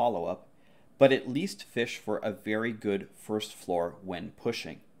godly follow-up, but at least fish for a very good first floor when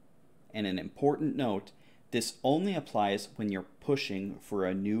pushing. And an important note, this only applies when you're pushing for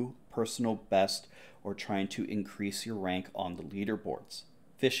a new personal best or trying to increase your rank on the leaderboards.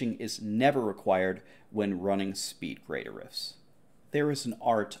 Fishing is never required when running speed greater rifts. There is an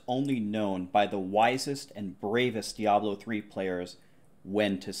art only known by the wisest and bravest Diablo 3 players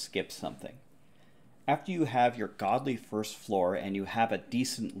when to skip something. After you have your godly first floor and you have a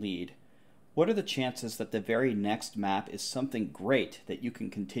decent lead, what are the chances that the very next map is something great that you can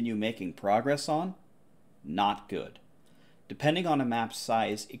continue making progress on? Not good. Depending on a map's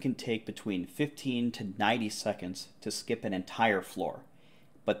size, it can take between 15 to 90 seconds to skip an entire floor,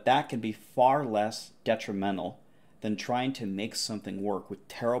 but that can be far less detrimental than trying to make something work with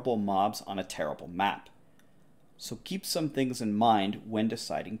terrible mobs on a terrible map. So keep some things in mind when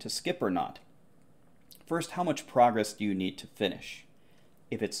deciding to skip or not. First, how much progress do you need to finish?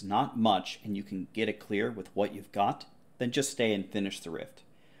 If it's not much and you can get it clear with what you've got, then just stay and finish the rift.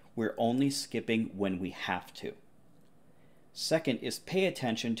 We're only skipping when we have to. Second is pay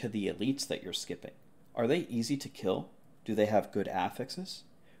attention to the elites that you're skipping. Are they easy to kill? Do they have good affixes?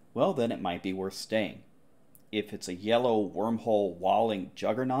 Well, then it might be worth staying. If it's a yellow wormhole walling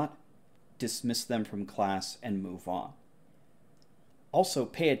juggernaut, dismiss them from class and move on. Also,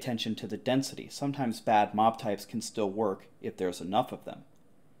 pay attention to the density. Sometimes bad mob types can still work if there's enough of them.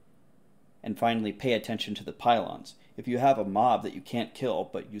 And finally, pay attention to the pylons. If you have a mob that you can't kill,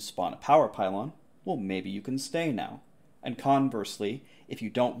 but you spawn a power pylon, well, maybe you can stay now. And conversely, if you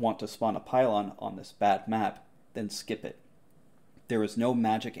don't want to spawn a pylon on this bad map, then skip it. There is no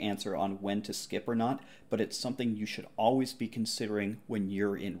magic answer on when to skip or not, but it's something you should always be considering when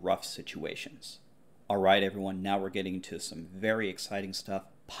you're in rough situations. Alright everyone, now we're getting to some very exciting stuff,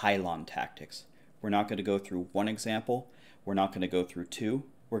 Pylon Tactics. We're not going to go through one example, we're not going to go through two,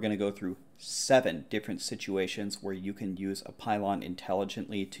 we're going to go through 7 different situations where you can use a pylon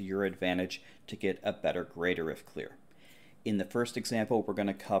intelligently to your advantage to get a better greater if clear. In the first example, we're going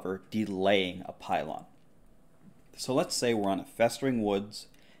to cover delaying a pylon. So let's say we're on a festering woods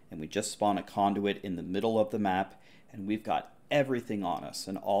and we just spawn a conduit in the middle of the map and we've got everything on us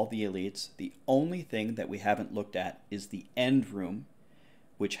and all the elites. The only thing that we haven't looked at is the end room,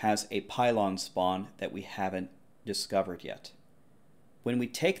 which has a pylon spawn that we haven't discovered yet. When we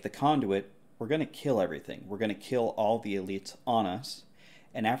take the conduit, we're going to kill everything. We're going to kill all the elites on us,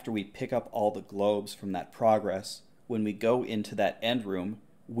 and after we pick up all the globes from that progress, when we go into that end room,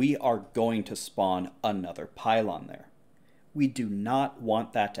 we are going to spawn another pylon there. We do not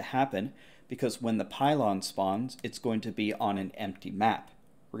want that to happen because when the pylon spawns, it's going to be on an empty map.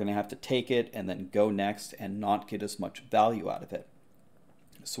 We're going to have to take it and then go next and not get as much value out of it.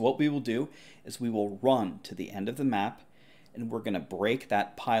 So what we will do is we will run to the end of the map and we're going to break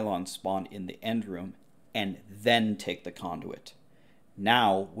that pylon spawn in the end room and then take the conduit.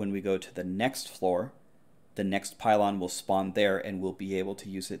 Now, when we go to the next floor, the next pylon will spawn there and we'll be able to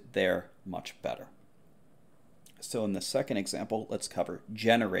use it there much better. So in the second example, let's cover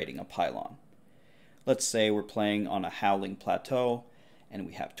generating a pylon. Let's say we're playing on a howling plateau and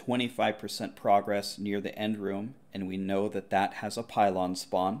we have 25% progress near the end room, and we know that that has a pylon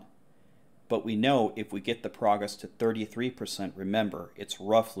spawn. But we know if we get the progress to 33%, remember, it's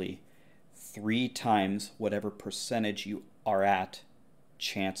roughly 3 times whatever percentage you are at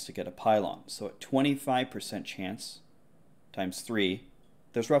chance to get a pylon. So at 25% chance times 3,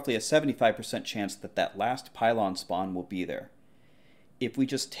 there's roughly a 75% chance that that last pylon spawn will be there. If we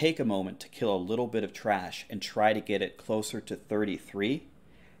just take a moment to kill a little bit of trash and try to get it closer to 33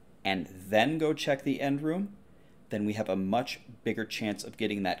 and then go check the end room, then we have a much bigger chance of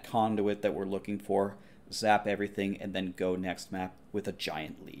getting that conduit that we're looking for, zap everything, and then go next map with a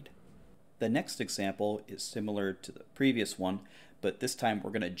giant lead. The next example is similar to the previous one, but this time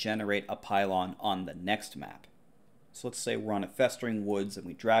we're going to generate a pylon on the next map. So let's say we're on a festering woods and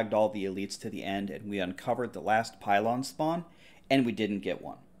we dragged all the elites to the end and we uncovered the last pylon spawn and we didn't get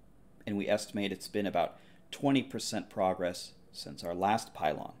one. And we estimate it's been about 20% progress since our last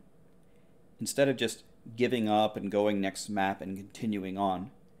pylon. Instead of just giving up and going next map and continuing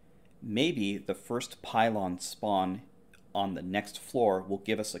on, maybe the first pylon spawn on the next floor will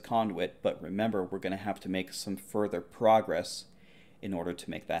give us a conduit, but remember, we're going to have to make some further progress in order to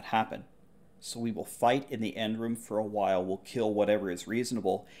make that happen. So we will fight in the end room for a while, we'll kill whatever is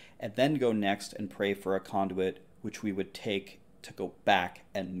reasonable, and then go next and pray for a conduit, which we would take to go back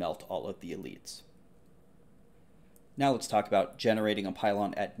and melt all of the elites. Now let's talk about generating a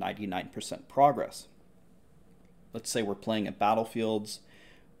pylon at 99% progress. Let's say we're playing at battlefields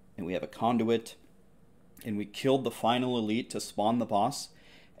and we have a conduit and we killed the final elite to spawn the boss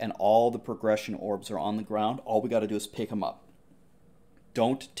and all the progression orbs are on the ground. All we got to do is pick them up.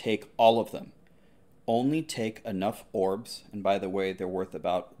 Don't take all of them. Only take enough orbs, and by the way, they're worth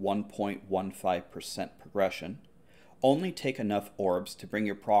about 1.15% progression. Only take enough orbs to bring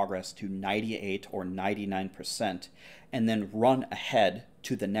your progress to 98 or 99%, and then run ahead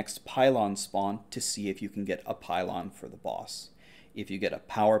to the next pylon spawn to see if you can get a pylon for the boss. If you get a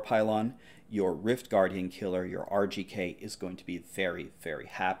power pylon, your Rift Guardian killer, your RGK, is going to be very, very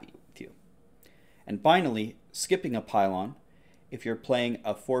happy with you. And finally, skipping a pylon. If you're playing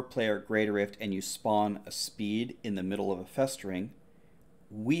a 4-player Greater Rift and you spawn a speed in the middle of a festering,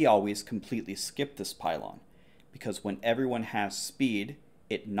 we always completely skip this pylon, because when everyone has speed,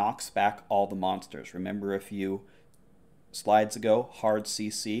 it knocks back all the monsters. Remember a few slides ago, hard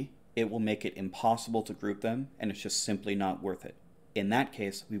CC, it will make it impossible to group them, and it's just simply not worth it. In that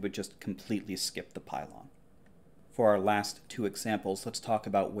case, we would just completely skip the pylon. For our last 2 examples, let's talk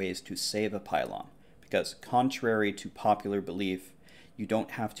about ways to save a pylon. Because contrary to popular belief, you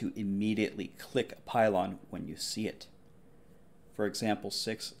don't have to immediately click a pylon when you see it. For example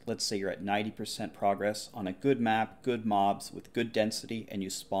 6, let's say you're at 90% progress on a good map, good mobs, with good density, and you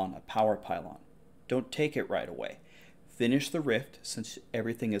spawn a power pylon. Don't take it right away. Finish the rift, since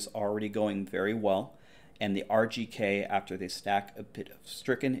everything is already going very well, and the RGK, after they stack a bit of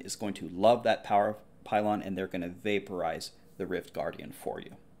Stricken, is going to love that power pylon, and they're going to vaporize the Rift Guardian for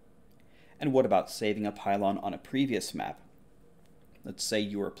you. And what about saving a pylon on a previous map? Let's say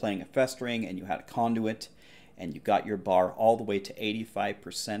you were playing a festering and you had a conduit and you got your bar all the way to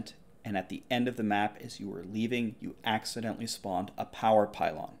 85%, and at the end of the map as you were leaving, you accidentally spawned a power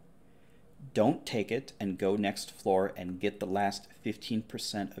pylon. Don't take it and go next floor and get the last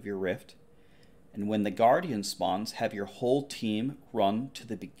 15% of your rift. And when the Guardian spawns, have your whole team run to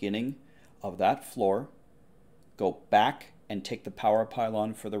the beginning of that floor, go back and take the power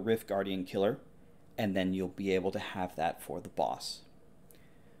pylon for the Rift Guardian killer, and then you'll be able to have that for the boss.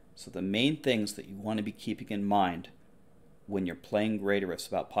 So the main things that you want to be keeping in mind when you're playing Greater Rifts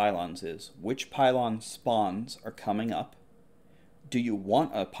about pylons is which pylon spawns are coming up. Do you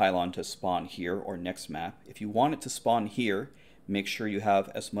want a pylon to spawn here or next map? If you want it to spawn here, make sure you have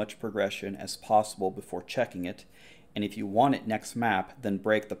as much progression as possible before checking it. And if you want it next map, then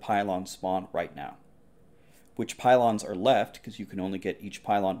break the pylon spawn right now. Which pylons are left, because you can only get each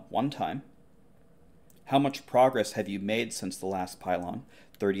pylon one time. How much progress have you made since the last pylon?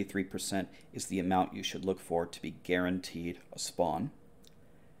 33% is the amount you should look for to be guaranteed a spawn.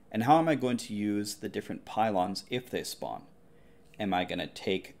 And how am I going to use the different pylons if they spawn? Am I going to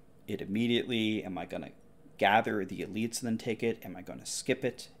take it immediately? Am I going to gather the elites and then take it? Am I going to skip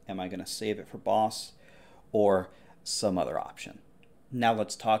it? Am I going to save it for boss? Or some other option? Now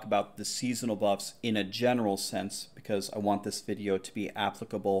let's talk about the seasonal buffs in a general sense, because I want this video to be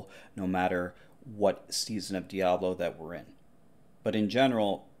applicable no matter what season of Diablo that we're in. But in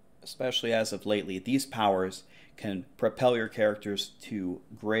general, especially as of lately, these powers can propel your characters to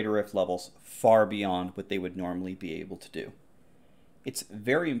greater if levels far beyond what they would normally be able to do. It's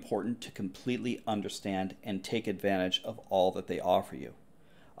very important to completely understand and take advantage of all that they offer you.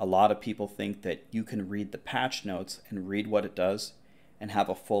 A lot of people think that you can read the patch notes and read what it does and have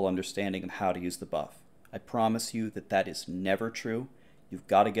a full understanding of how to use the buff. I promise you that that is never true. You've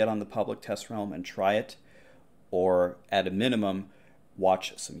got to get on the public test realm and try it, or at a minimum,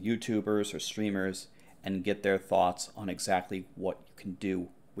 watch some YouTubers or streamers and get their thoughts on exactly what you can do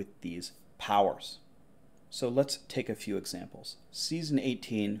with these powers. So let's take a few examples. Season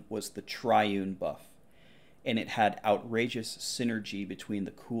 18 was the Triune buff, and it had outrageous synergy between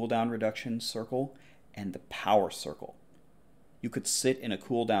the cooldown reduction circle and the power circle. You could sit in a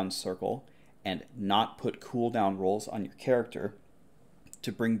cooldown circle and not put cooldown rolls on your character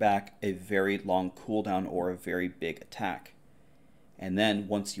to bring back a very long cooldown or a very big attack. And then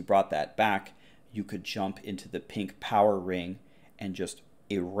once you brought that back, you could jump into the pink power ring and just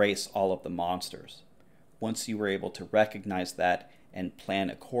erase all of the monsters. Once you were able to recognize that and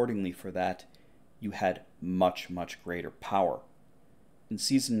plan accordingly for that, you had much, much greater power. In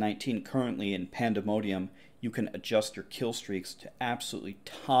Season 19, currently in Pandemonium, you can adjust your kill streaks to absolutely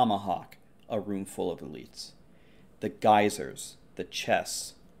tomahawk a room full of elites. The geysers, the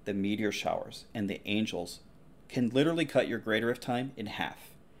chests, the meteor showers, and the angels can literally cut your greater if time in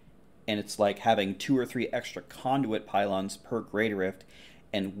half. And it's like having 2 or 3 extra conduit pylons per greater rift,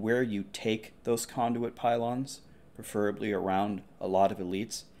 and where you take those conduit pylons, preferably around a lot of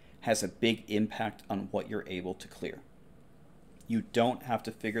elites, has a big impact on what you're able to clear. You don't have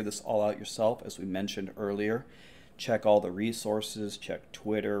to figure this all out yourself, as we mentioned earlier. Check all the resources, check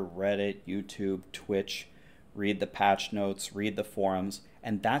Twitter, Reddit, YouTube, Twitch, read the patch notes, read the forums,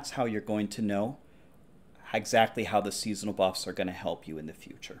 and that's how you're going to know exactly how the seasonal buffs are going to help you in the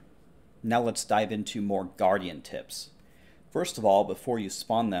future. Now let's dive into more Guardian tips. First of all, before you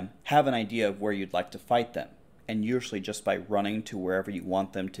spawn them, have an idea of where you'd like to fight them. And usually just by running to wherever you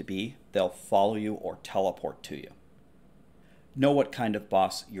want them to be, they'll follow you or teleport to you. Know what kind of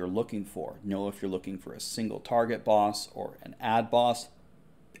boss you're looking for. Know if you're looking for a single target boss or an ad boss.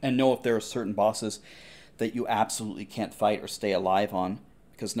 And know if there are certain bosses that you absolutely can't fight or stay alive on,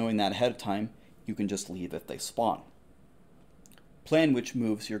 because knowing that ahead of time, you can just leave if they spawn. Plan which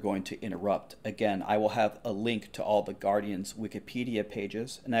moves you're going to interrupt. Again, I will have a link to all the Guardians Wikipedia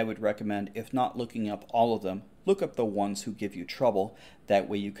pages, and I would recommend, if not looking up all of them, look up the ones who give you trouble. That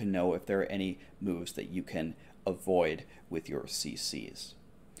way you can know if there are any moves that you can avoid with your CCs.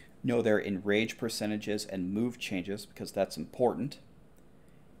 Know their enrage percentages and move changes, because that's important.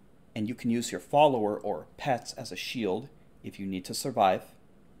 And you can use your follower or pets as a shield if you need to survive.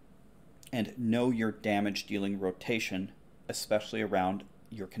 And know your damage dealing rotation, especially around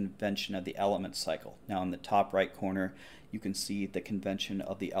your convention of the elements cycle. Now in the top right corner, you can see the convention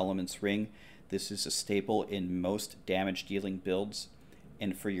of the elements ring. This is a staple in most damage dealing builds.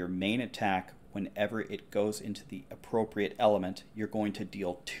 And for your main attack, whenever it goes into the appropriate element, you're going to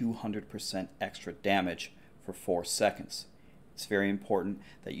deal 200% extra damage for 4 seconds. It's very important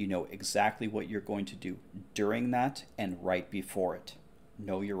that you know exactly what you're going to do during that and right before it.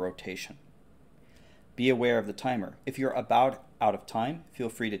 Know your rotation. Be aware of the timer. If you're about out of time, feel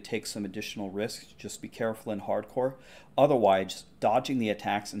free to take some additional risks. Just be careful in hardcore. Otherwise, dodging the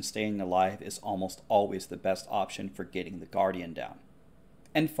attacks and staying alive is almost always the best option for getting the Guardian down.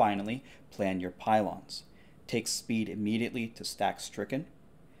 And finally, plan your pylons. Take speed immediately to stack Stricken.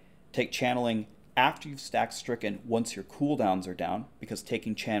 Take channeling after you've stacked Stricken once your cooldowns are down, because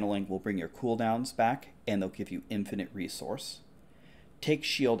taking channeling will bring your cooldowns back and they'll give you infinite resource. Take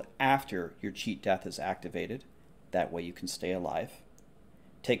shield after your cheat death is activated. That way you can stay alive.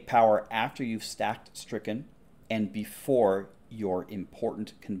 Take power after you've stacked Stricken and before your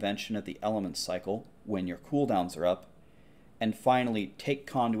important convention of the elements cycle when your cooldowns are up. And finally, take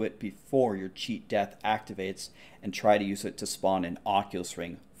conduit before your cheat death activates and try to use it to spawn an Oculus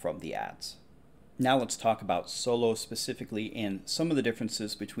ring from the ads. Now let's talk about solo specifically and some of the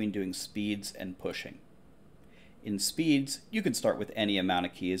differences between doing speeds and pushing. In speeds, you can start with any amount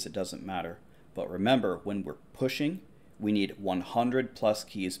of keys, it doesn't matter. But remember, when we're pushing, we need 100 plus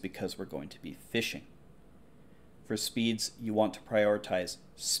keys because we're going to be fishing. For speeds, you want to prioritize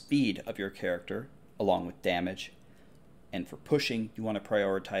speed of your character along with damage. And for pushing, you want to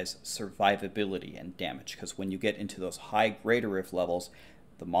prioritize survivability and damage, because when you get into those high greater rift levels,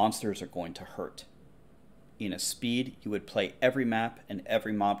 the monsters are going to hurt. In a speed, you would play every map and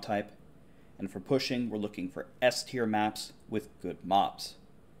every mob type. And for pushing, we're looking for S tier maps with good mobs.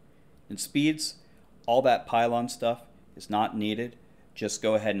 In speeds, all that pylon stuff is not needed. Just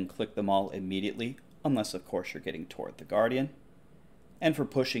go ahead and click them all immediately, unless of course you're getting toward the Guardian. And for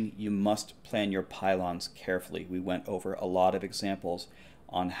pushing, you must plan your pylons carefully. We went over a lot of examples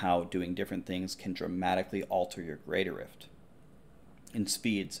on how doing different things can dramatically alter your Greater Rift. In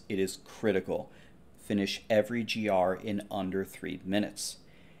speeds, it is critical. Finish every GR in under 3 minutes.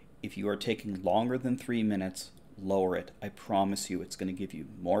 If you are taking longer than 3 minutes, lower it. I promise you it's going to give you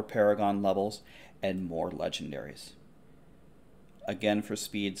more Paragon levels and more legendaries. Again, for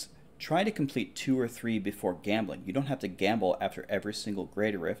speeds, try to complete 2 or 3 before gambling. You don't have to gamble after every single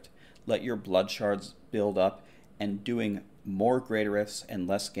Greater Rift. Let your blood shards build up, and doing more Greater Rifts and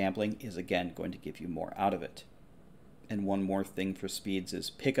less gambling is again going to give you more out of it. And one more thing for speeds is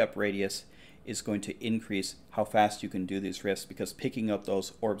pickup radius is going to increase how fast you can do these rifts, because picking up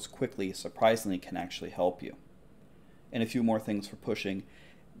those orbs quickly surprisingly can actually help you. And a few more things for pushing.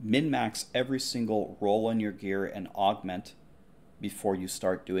 Min-max every single roll on your gear and augment before you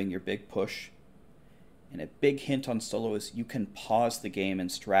start doing your big push. And a big hint on solo is you can pause the game and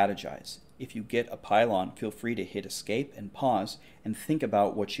strategize. If you get a pylon, feel free to hit escape and pause and think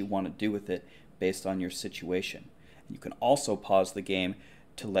about what you want to do with it based on your situation. And you can also pause the game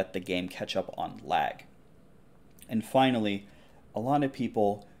to let the game catch up on lag. And finally, a lot of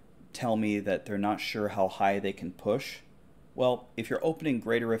people tell me that they're not sure how high they can push. Well, if you're opening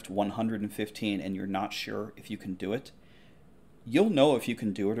Greater Rift 115 and you're not sure if you can do it, you'll know if you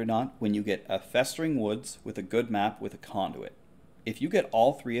can do it or not when you get a festering woods with a good map with a conduit. If you get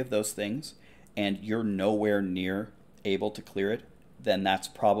all 3 of those things and you're nowhere near able to clear it, then that's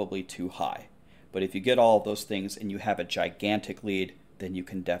probably too high. But if you get all of those things and you have a gigantic lead, then you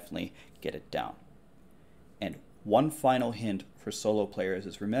can definitely get it down. And one final hint for solo players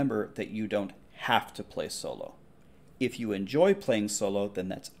is remember that you don't have to play solo. If you enjoy playing solo, then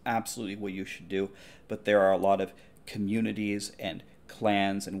that's absolutely what you should do, but there are a lot of communities and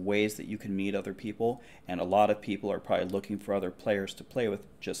clans and ways that you can meet other people, and a lot of people are probably looking for other players to play with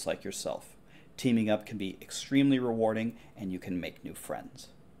just like yourself. Teaming up can be extremely rewarding and you can make new friends.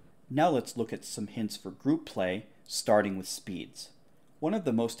 Now let's look at some hints for group play, starting with speeds. One of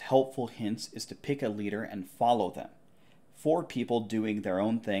the most helpful hints is to pick a leader and follow them. 4 people doing their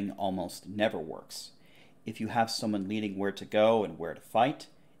own thing almost never works. If you have someone leading where to go and where to fight,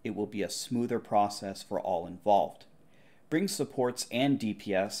 it will be a smoother process for all involved. Bring supports and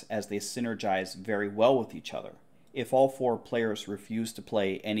DPS as they synergize very well with each other. If all 4 players refuse to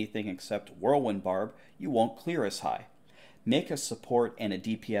play anything except Whirlwind Barb, you won't clear as high. Make a support and a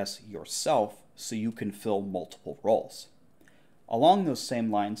DPS yourself so you can fill multiple roles. Along those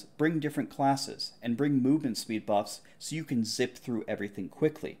same lines, bring different classes and bring movement speed buffs so you can zip through everything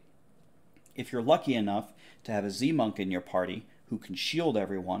quickly. If you're lucky enough to have a Z-Monk in your party who can shield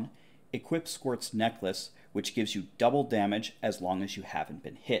everyone, equip Squirt's Necklace, which gives you double damage as long as you haven't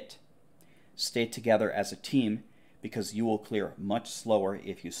been hit. Stay together as a team because you will clear much slower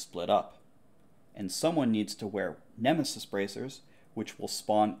if you split up. And someone needs to wear Nemesis Bracers, which will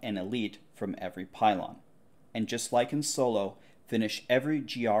spawn an elite from every pylon. And just like in solo, finish every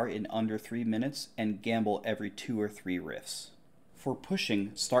GR in under 3 minutes and gamble every 2 or 3 rifts. For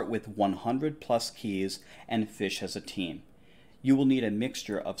pushing, start with 100 plus keys and fish as a team. You will need a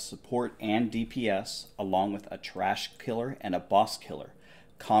mixture of support and DPS along with a trash killer and a boss killer,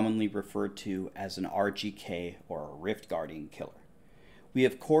 commonly referred to as an RGK or a Rift Guardian killer. We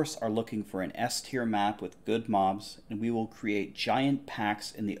of course are looking for an S tier map with good mobs, and we will create giant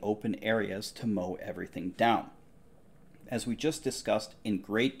packs in the open areas to mow everything down. As we just discussed in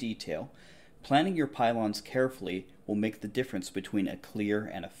great detail, planning your pylons carefully will make the difference between a clear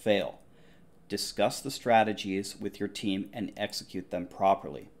and a fail. Discuss the strategies with your team and execute them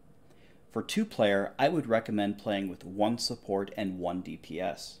properly. For 2-player, I would recommend playing with 1 support and 1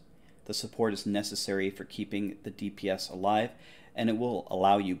 DPS. The support is necessary for keeping the DPS alive, and it will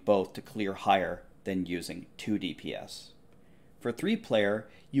allow you both to clear higher than using 2 DPS. For 3-player,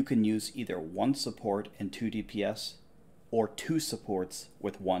 you can use either 1 support and 2 DPS, or 2 supports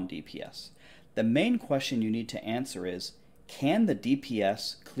with 1 DPS. The main question you need to answer is, can the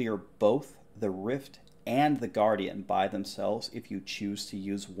DPS clear both the Rift and the Guardian by themselves if you choose to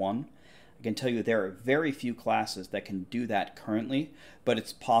use one? I can tell you there are very few classes that can do that currently, but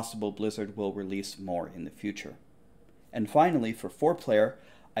it's possible Blizzard will release more in the future. And finally, for 4-player,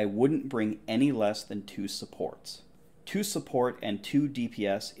 I wouldn't bring any less than 2 supports. 2 support and 2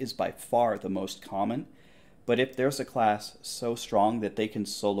 DPS is by far the most common, but if there's a class so strong that they can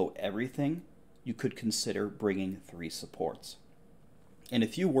solo everything, you could consider bringing 3 supports. And a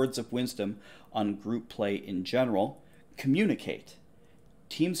few words of wisdom on group play in general: communicate.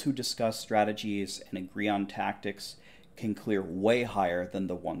 Teams who discuss strategies and agree on tactics can clear way higher than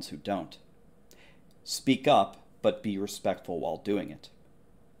the ones who don't. Speak up, but be respectful while doing it.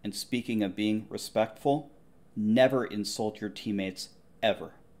 And speaking of being respectful, never insult your teammates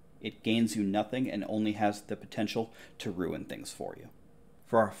ever. It gains you nothing and only has the potential to ruin things for you.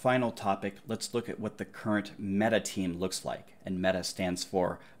 For our final topic, let's look at what the current meta team looks like, and meta stands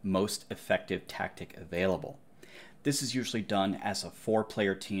for most effective tactic available. This is usually done as a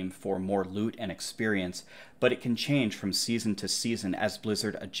 4-player team for more loot and experience, but it can change from season to season as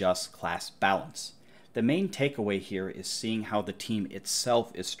Blizzard adjusts class balance. The main takeaway here is seeing how the team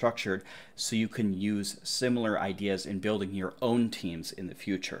itself is structured so you can use similar ideas in building your own teams in the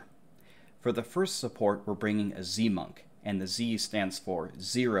future. For the first support, we're bringing a Z-Monk, and the Z stands for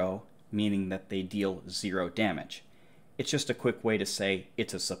 0, meaning that they deal 0 damage. It's just a quick way to say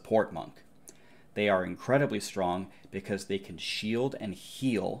it's a support monk. They are incredibly strong because they can shield and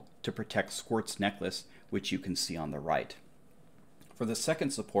heal to protect Squirt's necklace, which you can see on the right. For the second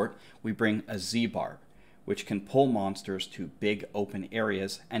support, we bring a Z-Barb, which can pull monsters to big open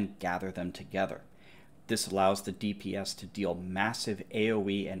areas and gather them together. This allows the DPS to deal massive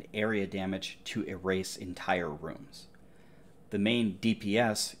AoE and area damage to erase entire rooms. The main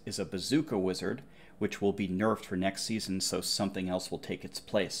DPS is a Bazooka Wizard, which will be nerfed for next season so something else will take its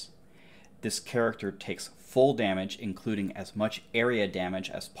place. This character takes full damage, including as much area damage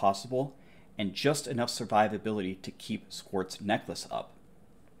as possible, and just enough survivability to keep Squirt's necklace up.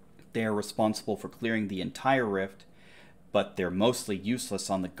 They are responsible for clearing the entire rift, but they're mostly useless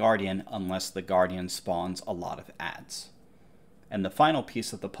on the Guardian unless the Guardian spawns a lot of adds. And the final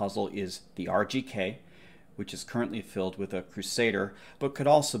piece of the puzzle is the RGK, which is currently filled with a Crusader, but could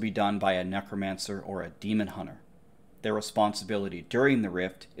also be done by a Necromancer or a Demon Hunter. Their responsibility during the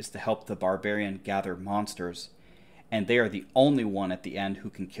rift is to help the Barbarian gather monsters, and they are the only one at the end who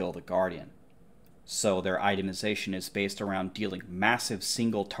can kill the Guardian. So their itemization is based around dealing massive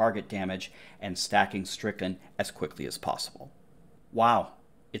single target damage and stacking Stricken as quickly as possible. Wow,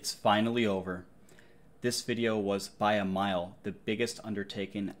 it's finally over. This video was by a mile the biggest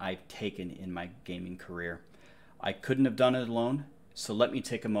undertaking I've taken in my gaming career. I couldn't have done it alone, so let me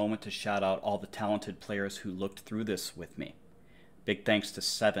take a moment to shout out all the talented players who looked through this with me. Big thanks to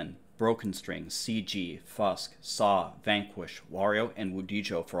Seven, Broken String, CG, Fusk, Saw, Vanquish, Wario, and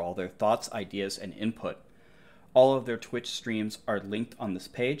Wudijo for all their thoughts, ideas, and input. All of their Twitch streams are linked on this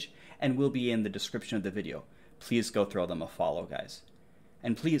page and will be in the description of the video. Please go throw them a follow, guys.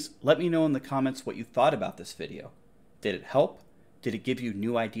 And please let me know in the comments what you thought about this video. Did it help? Did it give you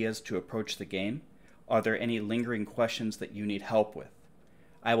new ideas to approach the game? Are there any lingering questions that you need help with?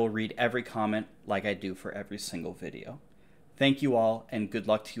 I will read every comment like I do for every single video. Thank you all, and good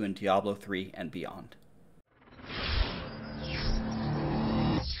luck to you in Diablo 3 and beyond.